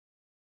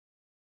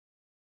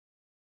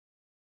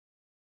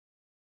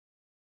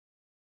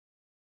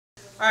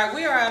All right,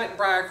 we are out at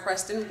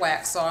Briarcrest in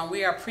Waxhaw, and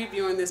we are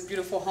previewing this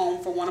beautiful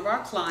home for one of our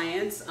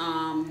clients.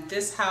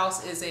 This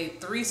house is a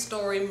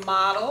 3-story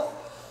model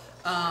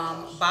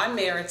by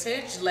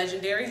Meritage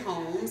Legendary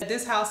Homes.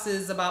 This house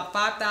is about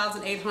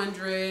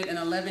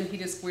 5,811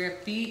 heated square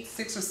feet,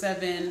 6 or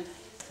 7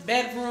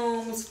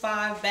 bedrooms,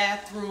 5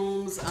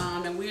 bathrooms,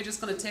 and we're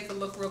just going to take a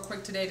look real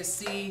quick today to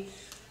see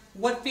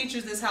what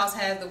features this house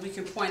has that we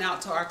can point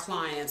out to our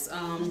clients.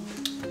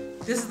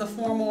 This is the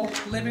formal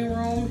living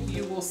room.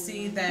 You will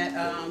see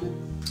that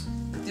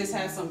this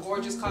has some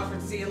gorgeous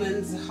coffered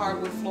ceilings,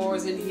 hardwood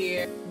floors in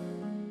here.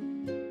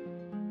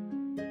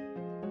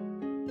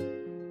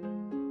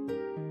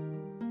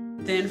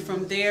 Then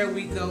from there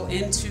we go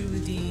into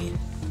the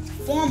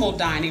formal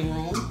dining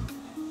room.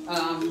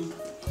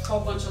 A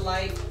whole bunch of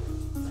light,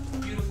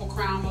 beautiful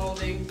crown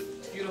molding,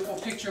 beautiful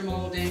picture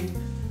molding,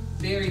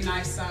 very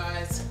nice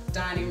size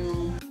dining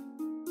room.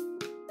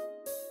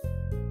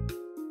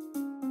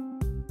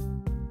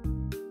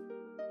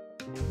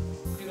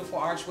 Beautiful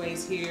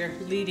archways here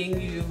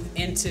leading you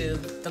into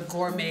the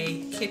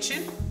gourmet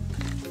kitchen.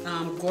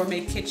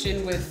 Gourmet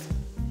kitchen with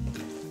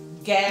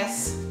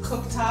gas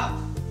cooktop,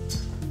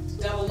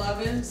 double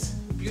ovens,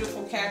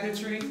 beautiful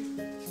cabinetry,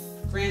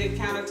 granite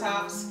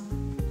countertops,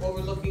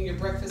 overlooking your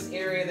breakfast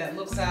area that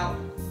looks out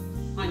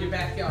on your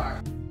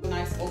backyard. A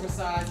nice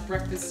oversized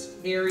breakfast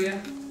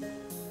area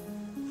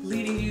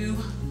leading you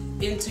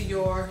into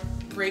your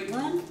great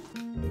room.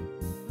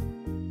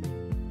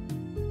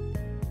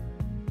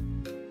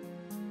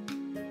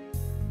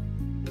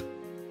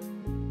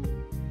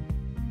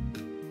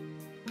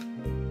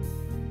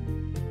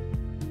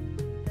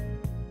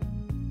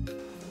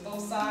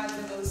 Both sides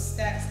of the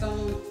stacked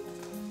stone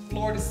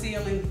floor to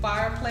ceiling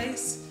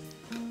fireplace,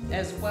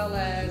 as well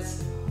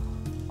as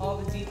all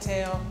the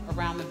detail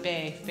around the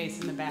bay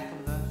facing the back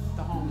of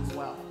the home as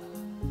well.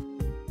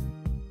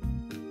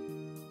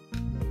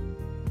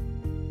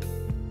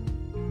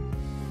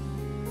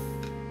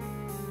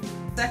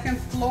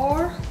 Second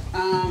floor,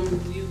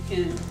 you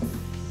can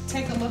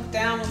take a look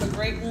down on the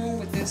great room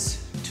with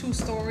this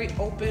 2-story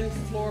open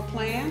floor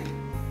plan.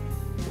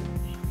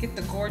 Get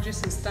the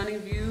gorgeous and stunning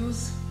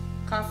views,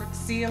 coffered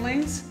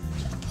ceilings,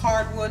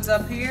 hardwoods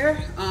up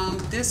here.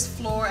 This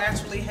floor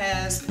actually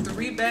has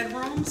 3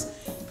 bedrooms.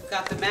 You've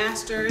got the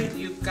master,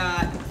 you've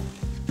got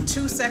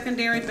 2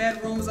 secondary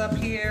bedrooms up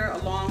here,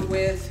 along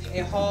with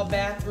a hall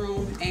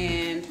bathroom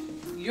and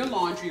your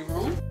laundry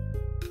room.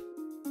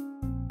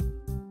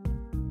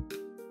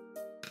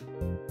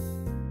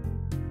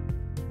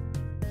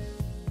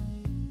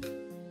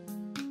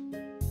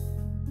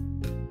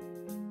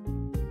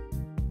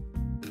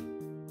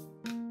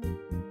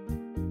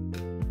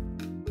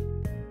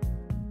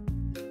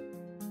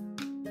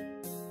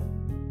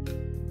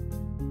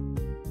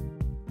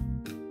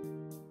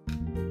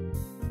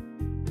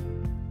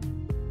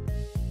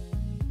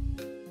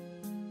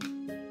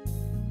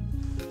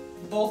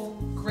 Both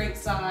great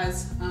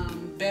size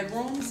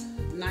bedrooms,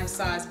 nice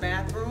size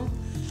bathroom,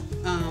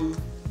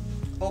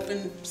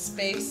 open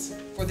space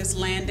for this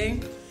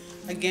landing.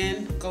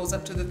 Again, goes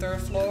up to the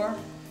 3rd floor.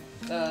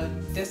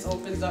 This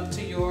opens up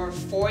to your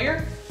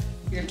foyer,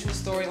 your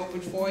 2-story open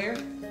foyer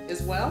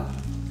as well,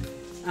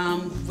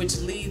 which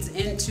leads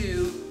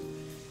into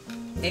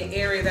an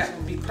area that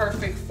would be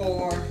perfect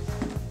for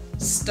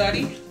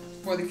study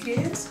for the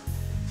kids,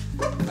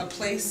 a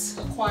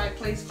quiet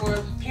place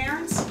for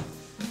parents.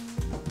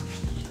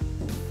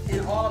 And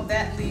all of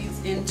that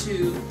leads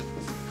into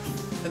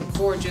the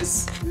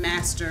gorgeous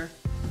master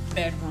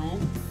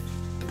bedroom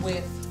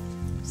with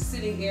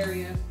sitting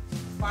area,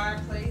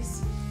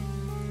 fireplace,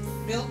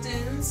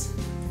 built-ins,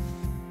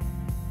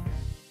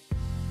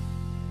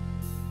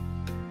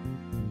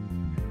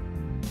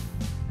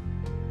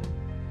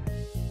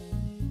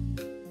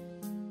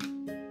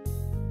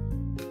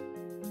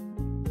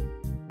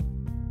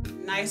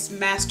 nice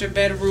master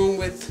bedroom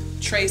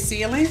with tray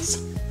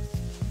ceilings.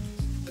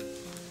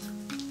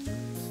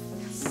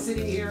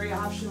 Sitting area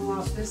optional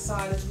off this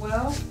side as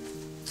well,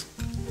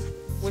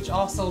 which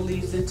also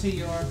leads into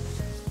your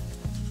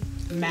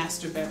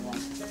master bedroom.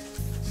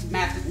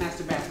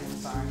 Master bathroom,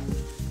 sorry.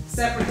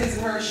 Separate his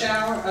and her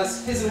shower,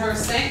 his and her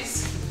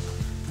sinks,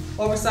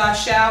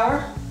 oversized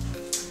shower.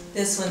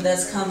 This one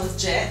does come with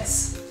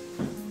jets.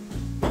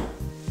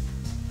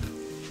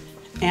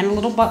 And a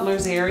little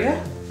butler's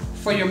area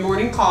for your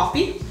morning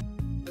coffee.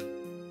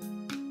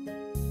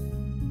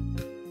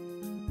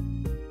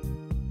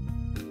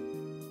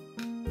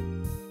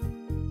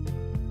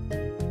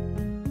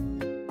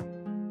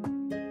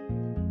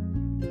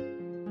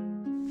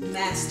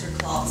 Master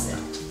closet.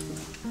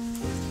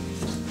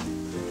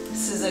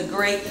 This is a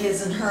great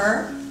his and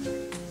her.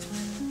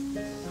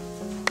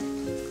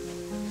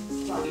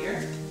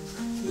 Here,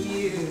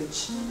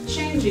 huge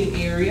changing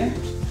area.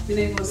 Been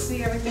able to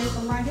see everything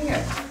from right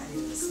here.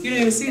 You didn't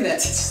even see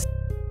that.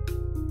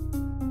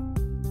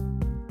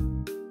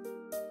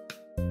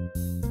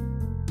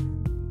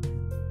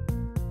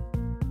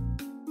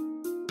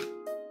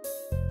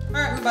 All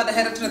right, we're about to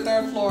head up to the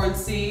 3rd floor and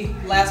see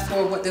last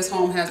floor what this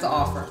home has to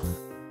offer.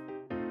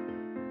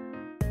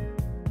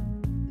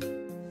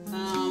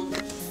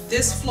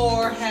 This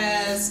floor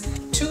has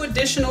 2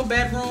 additional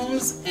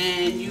bedrooms,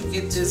 and you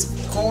get this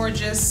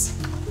gorgeous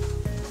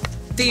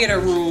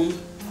theater room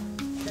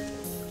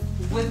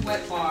with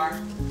wet bar.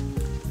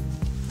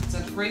 It's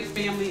a great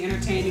family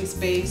entertaining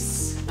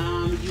space.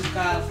 You've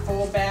got a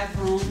full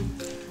bathroom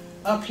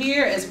up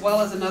here, as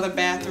well as another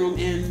bathroom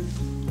in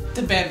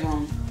the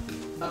bedroom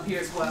up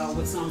here as well,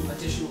 with some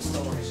additional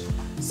storage.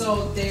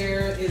 So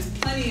there is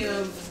plenty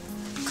of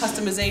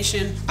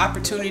customization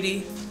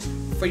opportunity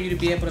for you to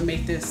be able to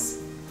make this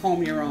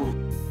home your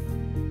own.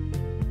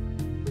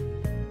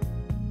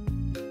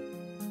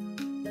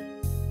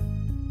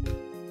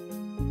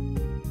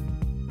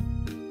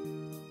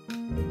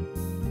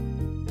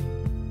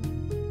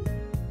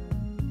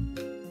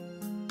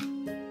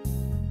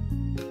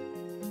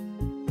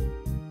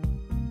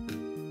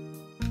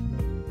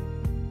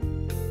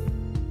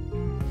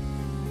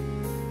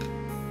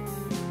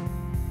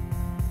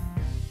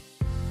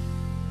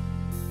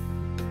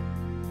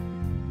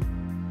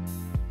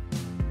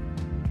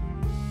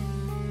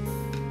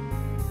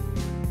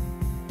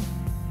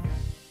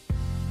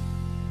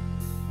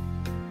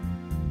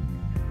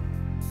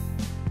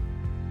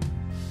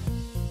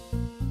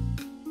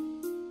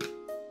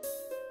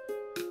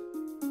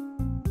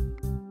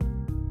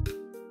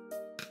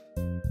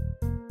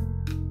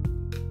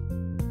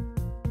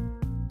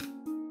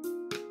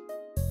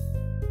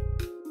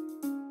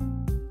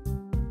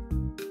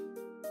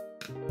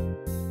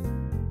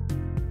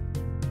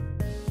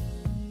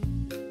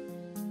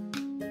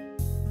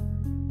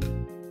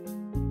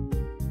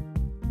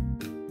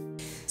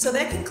 So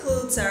that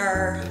concludes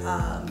our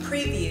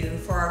preview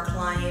for our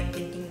client,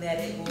 thinking that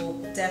it will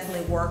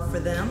definitely work for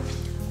them.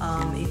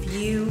 If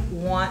you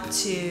want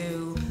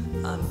to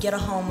get a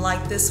home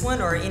like this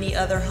one or any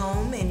other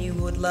home and you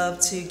would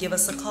love to give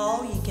us a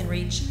call, you can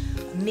reach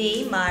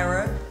me,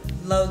 Myra,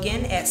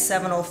 Logan at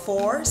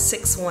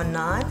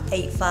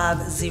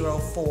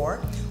 704-619-8504,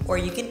 or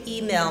you can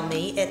email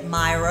me at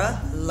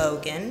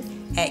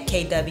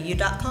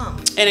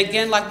myralogan@kw.com. And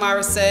again, like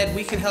Myra said,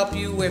 we can help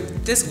you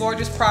with this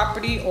gorgeous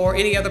property or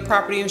any other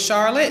property in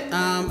Charlotte.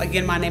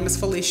 Again, my name is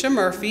Felicia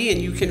Murphy, and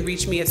you can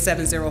reach me at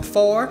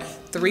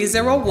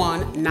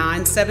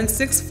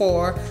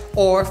 704-301-9764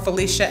 or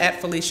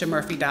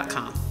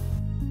Felicia@FeliciaMurphy.com.